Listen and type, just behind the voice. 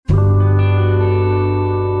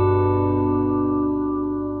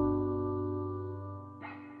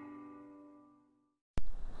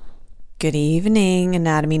Good evening,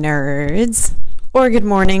 anatomy nerds, or good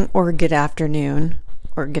morning, or good afternoon,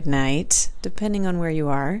 or good night, depending on where you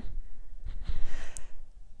are.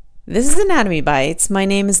 This is Anatomy Bites. My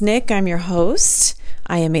name is Nick. I'm your host.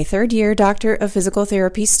 I am a third-year Doctor of Physical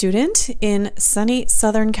Therapy student in sunny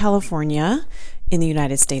Southern California in the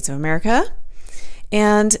United States of America.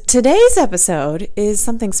 And today's episode is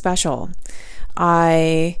something special.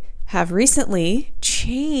 I have recently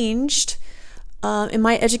changed in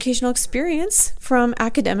my educational experience from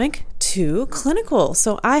academic to clinical.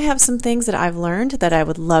 So I have some things that I've learned that I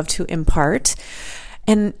would love to impart.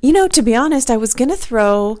 And, to be honest, I was going to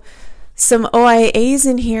throw some OIAs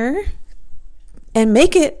in here and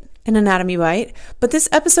make it an anatomy bite, but this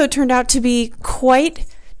episode turned out to be quite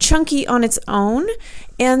chunky on its own.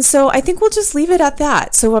 And so I think we'll just leave it at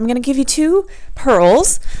that. So I'm going to give you two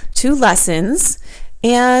lessons.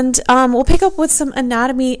 And we'll pick up with some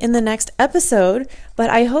anatomy in the next episode. But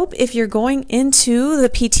I hope if you're going into the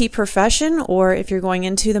PT profession or if you're going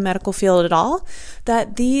into the medical field at all,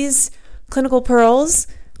 that these clinical pearls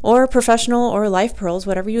or professional or life pearls,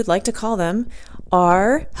 whatever you'd like to call them,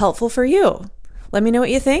 are helpful for you. Let me know what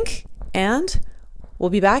you think, and we'll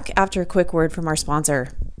be back after a quick word from our sponsor.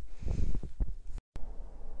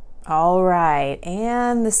 All right,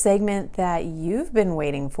 and the segment that you've been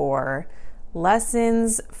waiting for,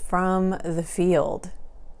 lessons from the field.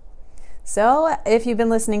 So if you've been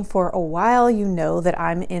listening for a while, you know that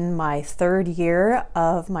I'm in my third year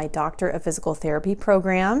of my Doctor of Physical Therapy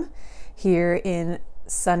program here in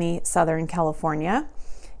sunny Southern California.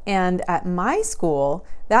 And at my school,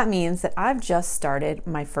 that means that I've just started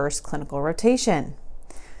my first clinical rotation.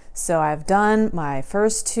 So I've done my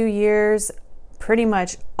first 2 years, pretty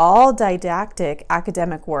much all didactic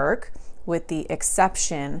academic work, with the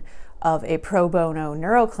exception of a pro bono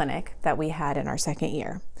neuroclinic that we had in our second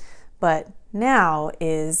year. But now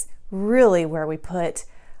is really where we put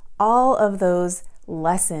all of those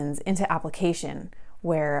lessons into application,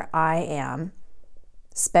 where I am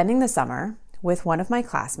spending the summer with one of my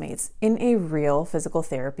classmates in a real physical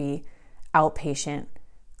therapy outpatient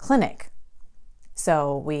clinic.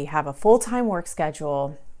 So we have a full-time work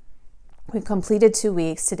schedule. We've completed 2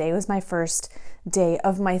 weeks. Today was my first day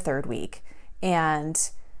of my third week. And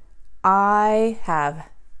I have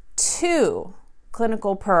 2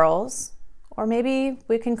 clinical pearls, or maybe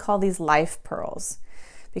we can call these life pearls,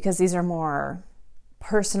 because these are more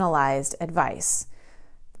personalized advice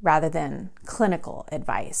rather than clinical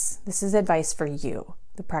advice. This is advice for you,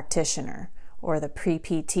 the practitioner, or the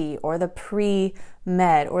pre-PT, or the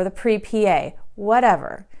pre-med, or the pre-PA,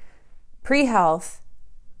 whatever. Pre-health,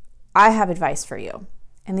 I have advice for you.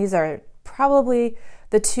 And these are probably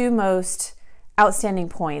the 2 most outstanding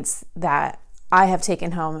points that I have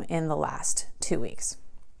taken home in the last 2 weeks.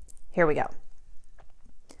 Here we go.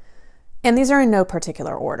 And these are in no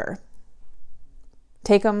particular order.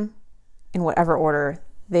 Take them in whatever order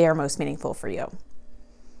they are most meaningful for you.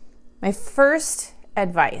 My first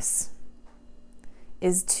advice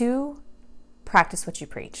is to practice what you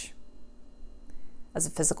preach. As a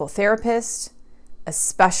physical therapist,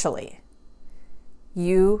 especially,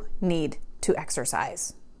 you need to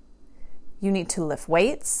exercise. You need to lift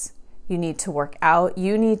weights, you need to work out,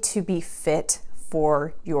 you need to be fit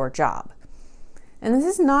for your job. And this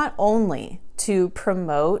is not only to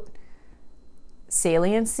promote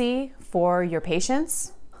saliency for your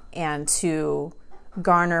patients and to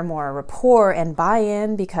garner more rapport and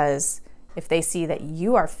buy-in, because if they see that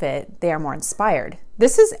you are fit, they are more inspired.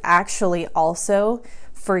 This is actually also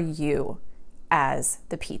for you as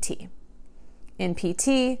the PT. In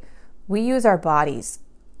PT, we use our bodies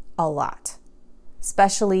a lot,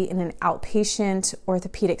 especially in an outpatient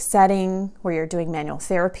orthopedic setting where you're doing manual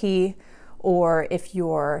therapy, or if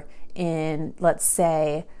you're in, let's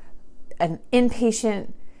say, an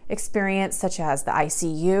inpatient experience such as the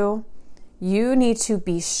ICU. You need to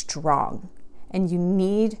be strong and you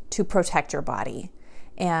need to protect your body.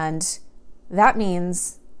 And that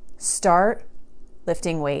means start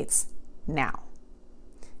lifting weights now.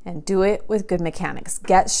 And do it with good mechanics.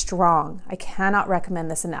 Get strong. I cannot recommend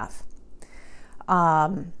this enough.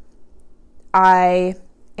 I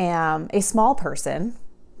am a small person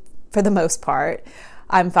for the most part.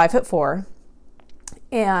 I'm 5'4",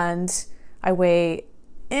 and I weigh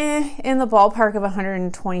in the ballpark of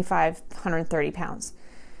 125, 130 pounds.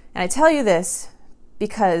 And I tell you this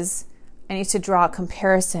because I need to draw a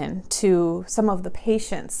comparison to some of the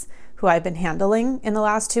patients who I've been handling in the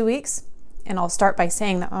last 2 weeks. And I'll start by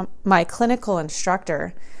saying that my clinical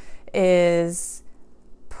instructor is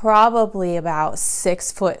probably about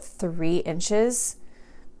 6'3",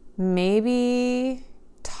 maybe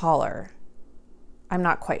taller. I'm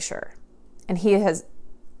not quite sure. and he has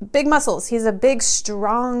big muscles. He's a big,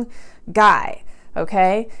 strong guy,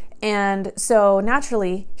 okay? And so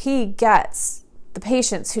naturally, he gets the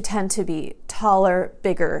patients who tend to be taller,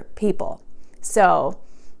 bigger people. So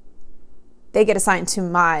they get assigned to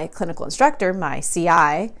my clinical instructor, my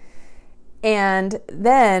CI, and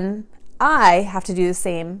then I have to do the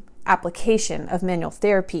same application of manual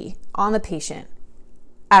therapy on the patient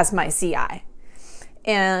as my CI.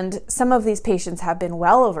 And some of these patients have been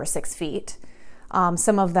well over 6 feet.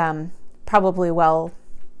 Some of them probably well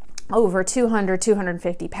over 200,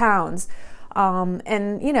 250 pounds.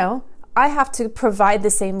 And, you know, I have to provide the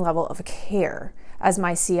same level of care as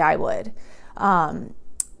my CI would.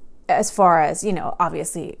 As far as, you know,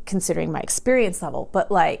 obviously considering my experience level,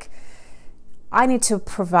 but like, I need to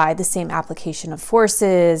provide the same application of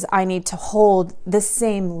forces. I need to hold the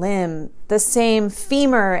same limb, the same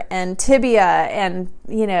femur and tibia, and,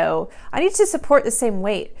 you know, I need to support the same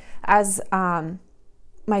weight as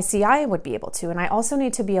my CI would be able to. And I also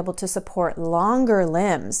need to be able to support longer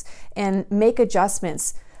limbs and make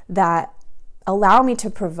adjustments that allow me to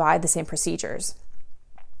provide the same procedures.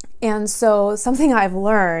 And so something I've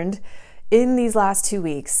learned in these last 2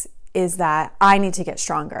 weeks is that I need to get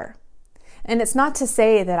stronger. And it's not to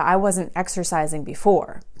say that I wasn't exercising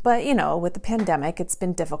before, but you know, with the pandemic, it's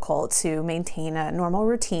been difficult to maintain a normal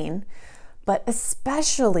routine, but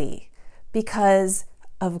especially because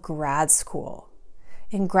of grad school.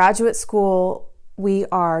 In graduate school, we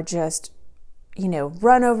are just, you know,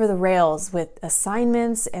 run over the rails with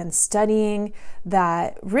assignments and studying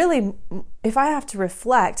that really, if I have to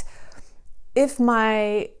reflect, if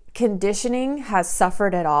my conditioning has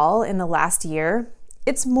suffered at all in the last year,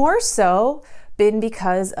 it's more so been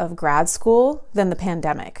because of grad school than the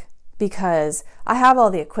pandemic, because I have all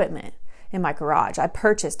the equipment in my garage. I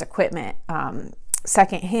purchased equipment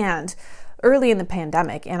secondhand early in the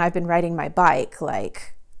pandemic, and I've been riding my bike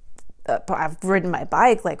I've ridden my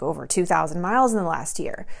bike like over 2,000 miles in the last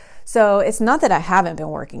year. So it's not that I haven't been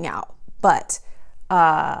working out, but,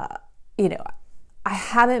 you know, I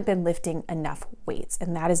haven't been lifting enough weights,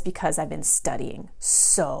 and that is because I've been studying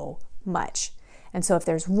so much. And so if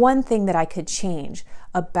there's one thing that I could change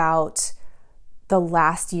about the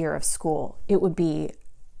last year of school, it would be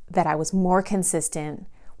that I was more consistent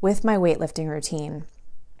with my weightlifting routine,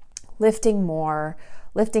 lifting more,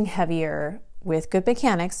 lifting heavier with good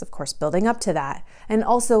mechanics, of course, building up to that, and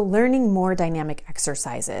also learning more dynamic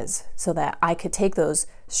exercises so that I could take those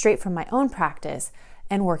straight from my own practice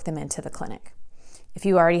and work them into the clinic. If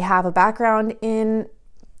you already have a background in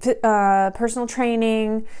personal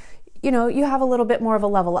training, you know, you have a little bit more of a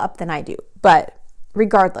level up than I do. But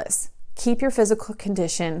regardless, keep your physical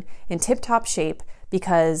condition in tip-top shape,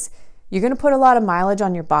 because you're going to put a lot of mileage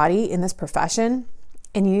on your body in this profession,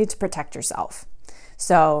 and you need to protect yourself.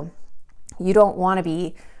 So you don't want to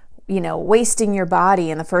be, you know, wasting your body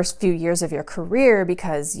in the first few years of your career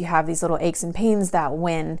because you have these little aches and pains that,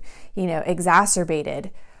 when, you know, exacerbated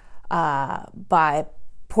by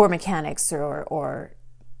poor mechanics or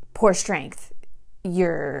poor strength,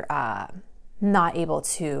 you're not able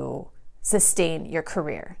to sustain your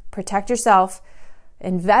career. Protect yourself,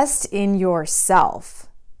 invest in yourself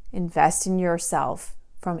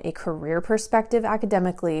from a career perspective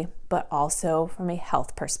academically, but also from a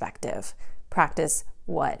health perspective. Practice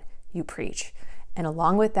what you preach. And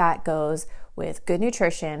along with that goes with good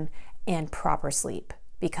nutrition and proper sleep,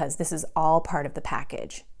 because this is all part of the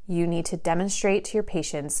package. You need to demonstrate to your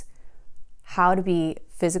patients how to be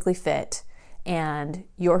physically fit, and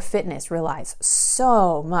your fitness relies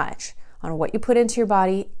so much on what you put into your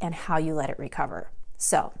body and how you let it recover.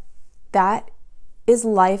 So that is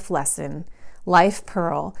life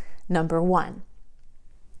pearl number 1.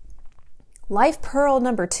 Life pearl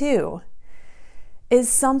number 2 is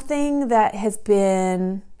something that has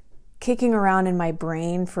been kicking around in my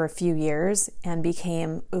brain for a few years and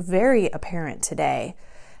became very apparent today.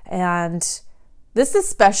 And this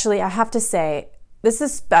especially, I have to say, this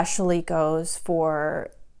especially goes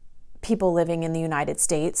for people living in the United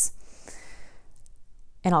States.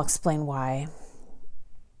 And I'll explain why.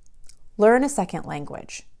 Learn a second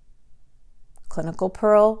language. Clinical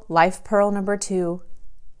pearl, life pearl number 2,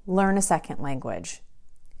 learn a second language.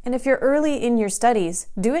 And if you're early in your studies,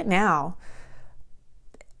 do it now.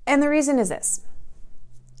 And the reason is this.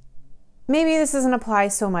 Maybe this doesn't apply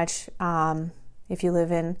so much if you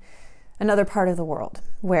live in another part of the world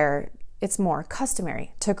where it's more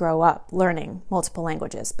customary to grow up learning multiple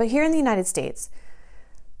languages. But here in the United States,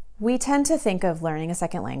 we tend to think of learning a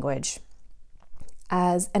second language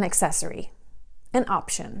as an accessory, an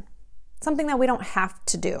option, something that we don't have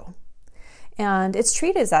to do. And it's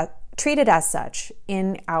treated as such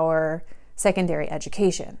in our secondary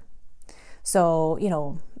education. So,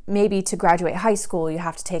 maybe to graduate high school, you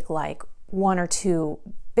have to take like 1 or 2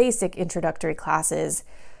 basic introductory classes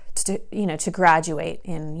to graduate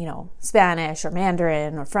in, Spanish or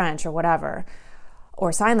Mandarin or French or whatever,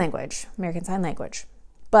 or sign language, American Sign Language.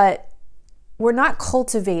 But we're not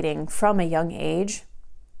cultivating from a young age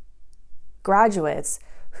graduates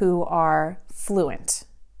who are fluent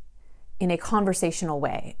in a conversational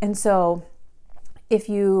way. And so if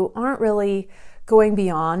you aren't really going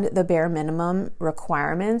beyond the bare minimum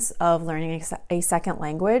requirements of learning a second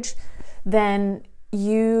language, then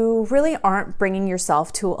you really aren't bringing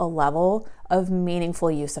yourself to a level of meaningful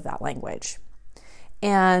use of that language.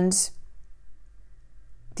 And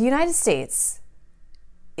the United States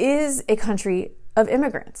is a country of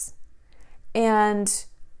immigrants. And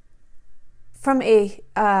from a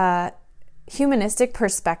humanistic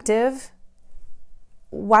perspective,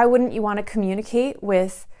 why wouldn't you want to communicate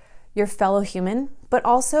with your fellow human? But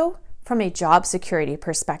also from a job security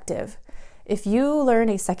perspective, if you learn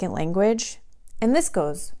a second language, and this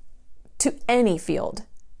goes to any field,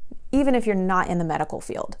 even if you're not in the medical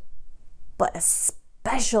field, but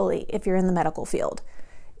especially if you're in the medical field,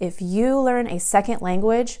 if you learn a second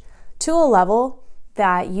language to a level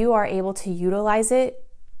that you are able to utilize it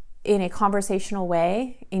in a conversational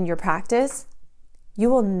way in your practice, you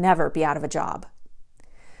will never be out of a job.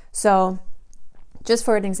 So, just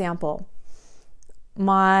for an example,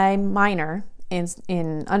 my minor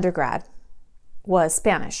in undergrad was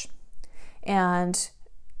Spanish. And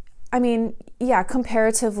I mean,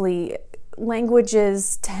 comparatively,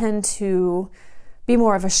 languages tend to be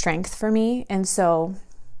more of a strength for me. And so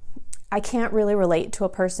I can't really relate to a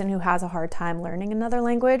person who has a hard time learning another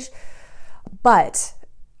language. But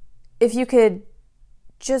if you could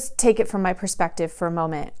just take it from my perspective for a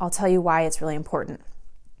moment, I'll tell you why it's really important.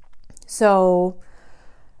 So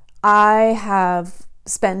I have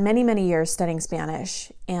spent many, many years studying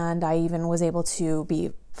Spanish, and I even was able to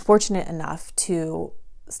be fortunate enough to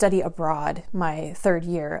study abroad my 3rd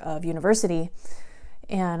year of university,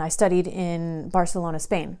 and I studied in Barcelona,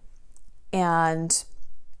 Spain. And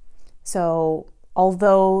so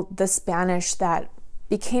although the Spanish that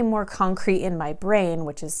became more concrete in my brain,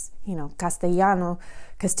 which is,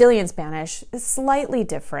 Castilian Spanish, is slightly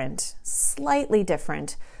different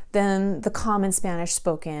than the common Spanish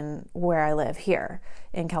spoken where I live here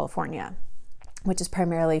in California, which is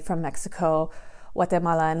primarily from Mexico,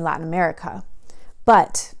 Guatemala, and Latin America.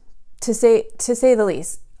 But to say the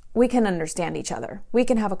least, we can understand each other. We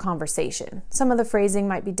can have a conversation. Some of the phrasing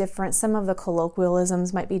might be different. Some of the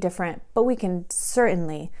colloquialisms might be different, but we can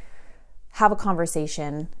certainly have a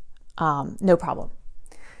conversation, no problem.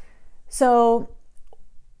 So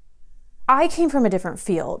I came from a different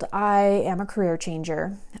field. I am a career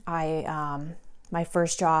changer. My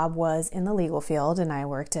first job was in the legal field, and I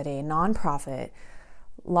worked at a nonprofit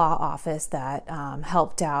law office that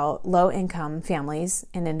helped out low-income families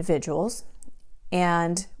and individuals.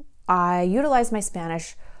 And I utilized my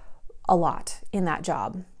Spanish a lot in that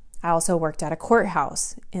job. I also worked at a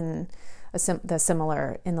courthouse in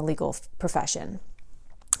the legal profession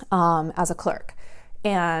as a clerk.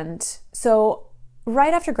 And so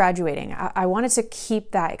right after graduating, I wanted to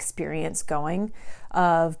keep that experience going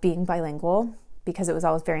of being bilingual because it was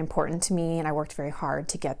always very important to me, and I worked very hard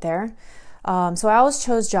to get there. So I always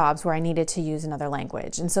chose jobs where I needed to use another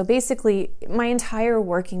language. And so basically, my entire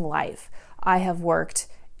working life, I have worked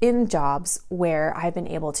in jobs where I've been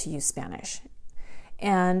able to use Spanish.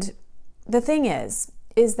 And the thing is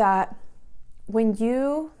that when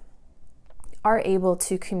you are able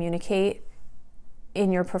to communicate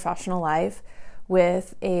in your professional life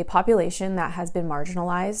with a population that has been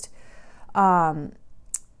marginalized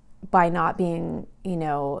by not being,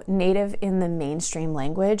 native in the mainstream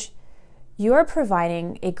language, you are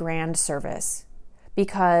providing a grand service.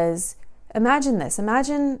 Because imagine this,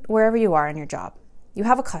 imagine wherever you are in your job, you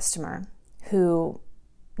have a customer who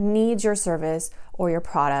needs your service or your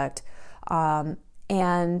product,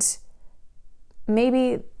 and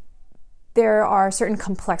maybe there are certain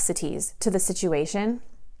complexities to the situation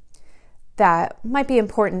that might be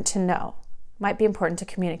important to know, might be important to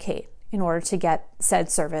communicate in order to get said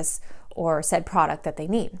service or said product that they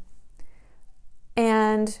need.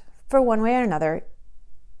 And for one way or another,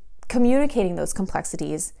 communicating those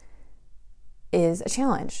complexities is a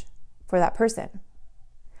challenge for that person.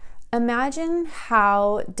 Imagine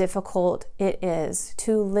how difficult it is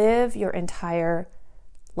to live your entire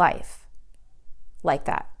life like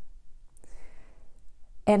that.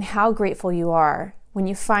 And how grateful you are when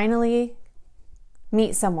you finally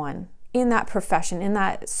meet someone in that profession, in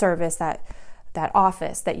that service, that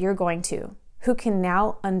office that you're going to, who can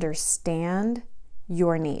now understand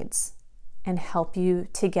your needs and help you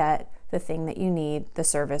to get the thing that you need, the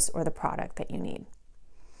service or the product that you need.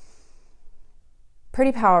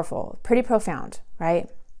 Pretty powerful, pretty profound, right?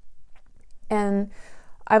 And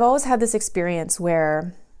I've always had this experience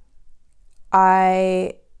where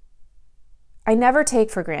I never take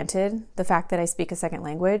for granted the fact that I speak a second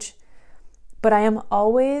language, but I am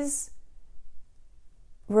always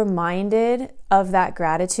reminded of that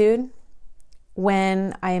gratitude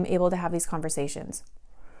when I am able to have these conversations.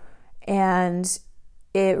 And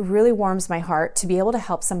it really warms my heart to be able to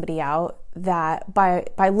help somebody out that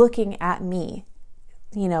by looking at me,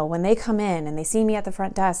 when they come in and they see me at the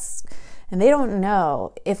front desk and they don't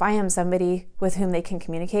know if I am somebody with whom they can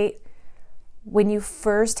communicate, when you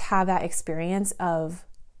first have that experience of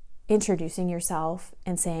introducing yourself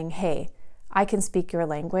and saying, hey, I can speak your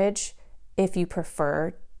language if you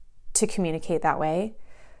prefer to communicate that way,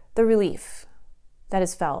 the relief that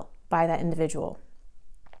is felt by that individual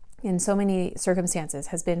in so many circumstances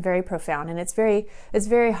has been very profound. And it's very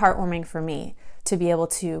heartwarming for me to be able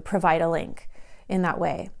to provide a link in that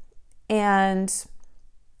way. And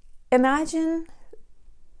imagine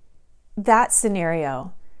that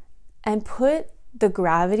scenario and put the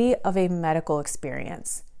gravity of a medical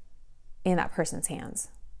experience in that person's hands.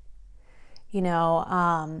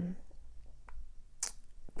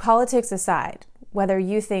 Politics aside, whether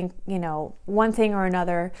you think, one thing or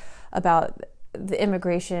another about the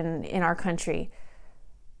immigration in our country,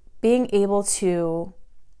 being able to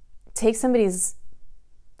take somebody's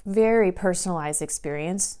very personalized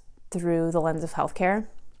experience through the lens of healthcare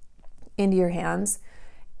into your hands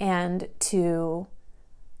and to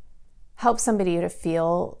help somebody to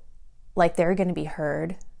feel like they're going to be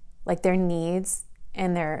heard, like their needs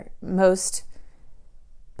and their most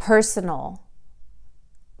personal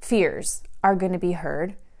fears are going to be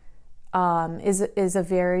heard, is a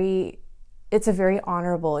very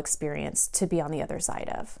honorable experience to be on the other side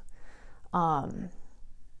of.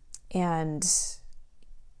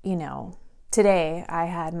 Today I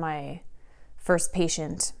had my first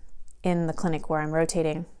patient in the clinic where I'm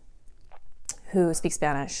rotating who speaks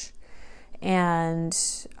Spanish. And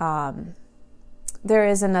there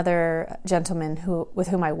is another gentleman with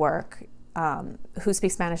whom I work who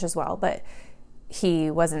speaks Spanish as well, but he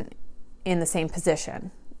wasn't in the same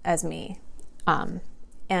position as me.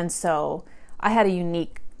 And so I had a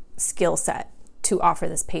unique skill set to offer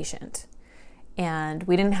this patient. And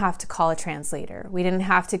we didn't have to call a translator. We didn't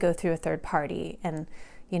have to go through a third party and,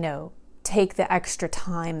 take the extra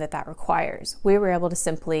time that requires. We were able to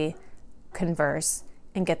simply converse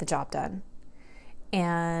and get the job done.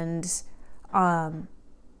 And,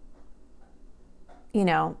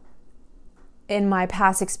 in my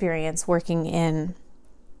past experience working in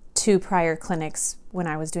 2 prior clinics when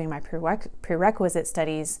I was doing my prerequisite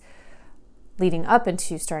studies leading up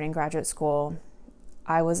into starting graduate school,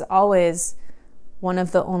 I was always one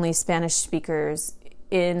of the only Spanish speakers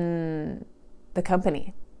in the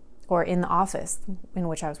company or in the office in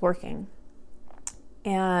which I was working.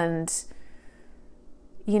 And,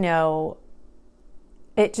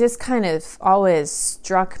 it just kind of always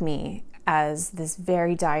struck me as this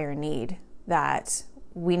very dire need that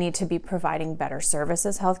we need to be providing better service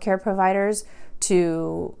as healthcare providers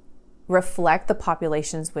to reflect the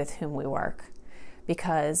populations with whom we work,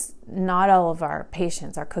 because not all of our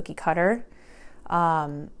patients are cookie cutter.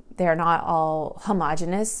 They're not all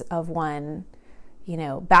homogenous of one,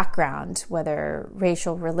 background, whether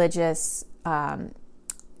racial, religious,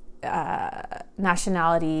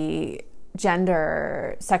 nationality,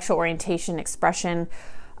 gender, sexual orientation, expression,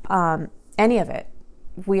 any of it.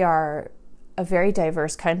 We are a very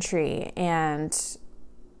diverse country, and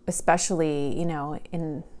especially,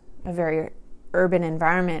 in a very urban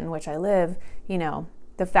environment in which I live,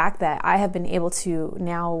 the fact that I have been able to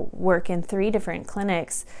now work in 3 different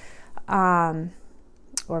clinics,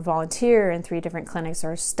 or volunteer in 3 different clinics,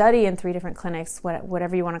 or study in 3 different clinics,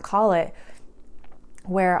 whatever you want to call it,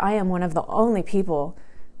 where I am one of the only people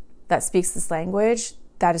that speaks this language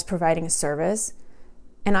that is providing a service.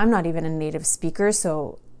 And I'm not even a native speaker,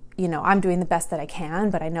 so, I'm doing the best that I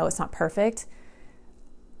can, but I know it's not perfect.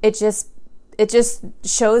 It just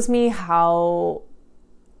shows me how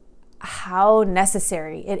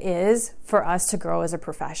necessary it is for us to grow as a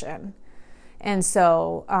profession. And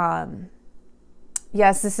so,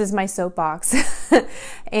 yes, this is my soapbox.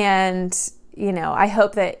 And, I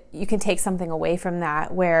hope that you can take something away from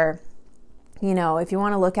that where, if you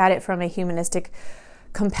want to look at it from a humanistic,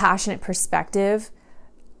 compassionate perspective,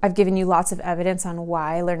 I've given you lots of evidence on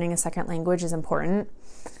why learning a second language is important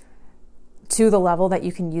to the level that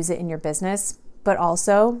you can use it in your business. But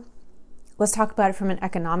also, let's talk about it from an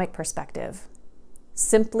economic perspective.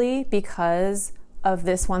 Simply because of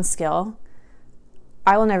this one skill,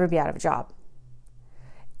 I will never be out of a job.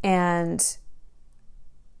 And,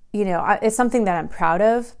 it's something that I'm proud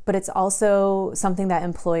of, but it's also something that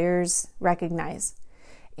employers recognize.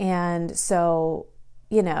 And so,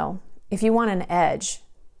 if you want an edge,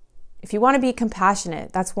 if you want to be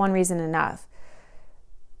compassionate, that's one reason enough,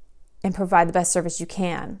 and provide the best service you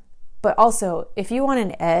can. But also, if you want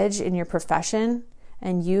an edge in your profession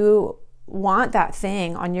and you want that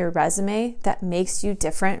thing on your resume that makes you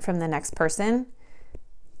different from the next person,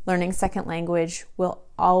 learning second language will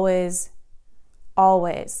always,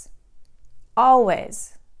 always,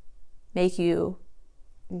 always make you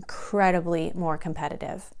incredibly more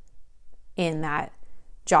competitive in that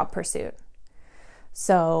job pursuit.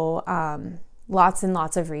 So lots and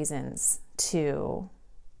lots of reasons to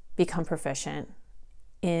become proficient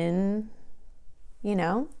in,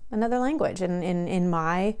 another language. And in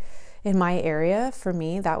my area, for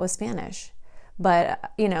me, that was Spanish.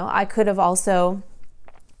 But, I could have also,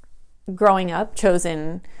 growing up,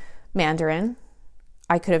 chosen Mandarin.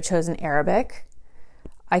 I could have chosen Arabic.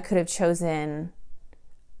 I could have chosen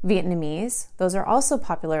Vietnamese. Those are also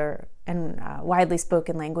popular and widely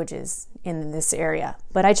spoken languages in this area.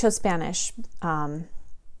 But I chose Spanish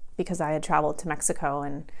because I had traveled to Mexico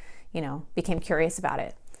and, became curious about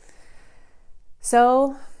it.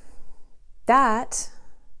 So that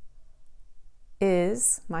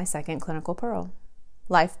is my second clinical pearl,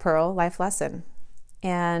 life lesson.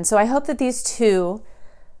 And so I hope that these two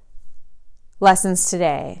lessons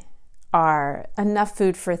today are enough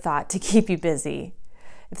food for thought to keep you busy.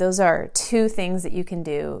 If those are two things that you can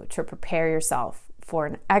do to prepare yourself for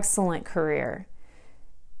an excellent career,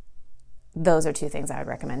 those are two things I would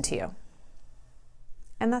recommend to you.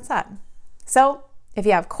 And that's that. So if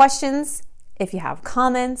you have questions, if you have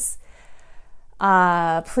comments,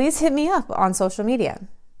 please hit me up on social media.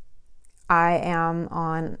 I am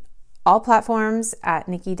on all platforms at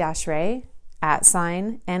Nikki-Ray,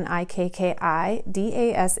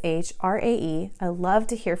 @NIKKIDASHRAE. I love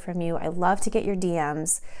to hear from you. I love to get your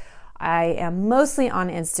DMs. I am mostly on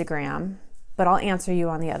Instagram, but I'll answer you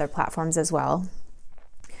on the other platforms as well.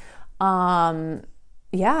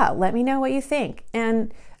 Let me know what you think.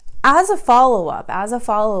 And as a follow-up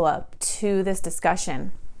to this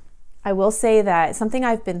discussion, I will say that something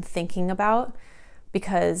I've been thinking about,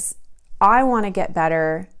 because I want to get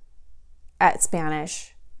better at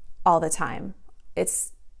Spanish all the time.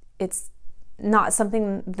 It's not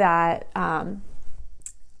something that I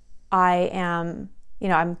am,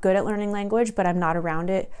 I'm good at learning language, but I'm not around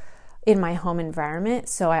it in my home environment.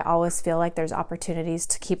 So I always feel like there's opportunities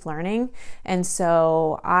to keep learning. And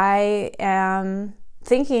so I am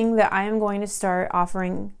thinking that I am going to start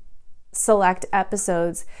offering select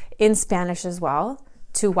episodes in Spanish as well,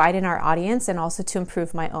 to widen our audience and also to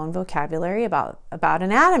improve my own vocabulary about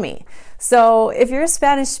anatomy. So if you're a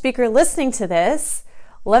Spanish speaker listening to this,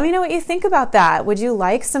 let me know what you think about that. Would you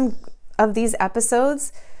like some of these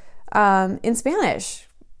episodes in Spanish?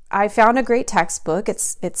 I found a great textbook.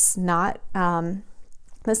 It's not the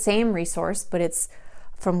same resource, but it's,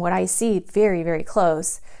 from what I see, very, very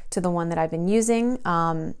close to the one that I've been using.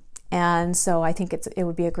 And so I think it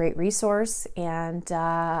would be a great resource, and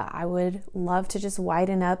I would love to just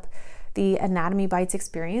widen up the Anatomy Bites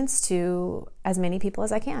experience to as many people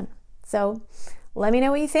as I can. So let me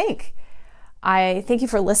know what you think. I thank you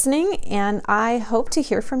for listening, and I hope to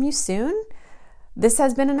hear from you soon. This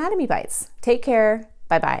has been Anatomy Bites. Take care.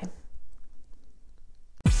 Bye-bye.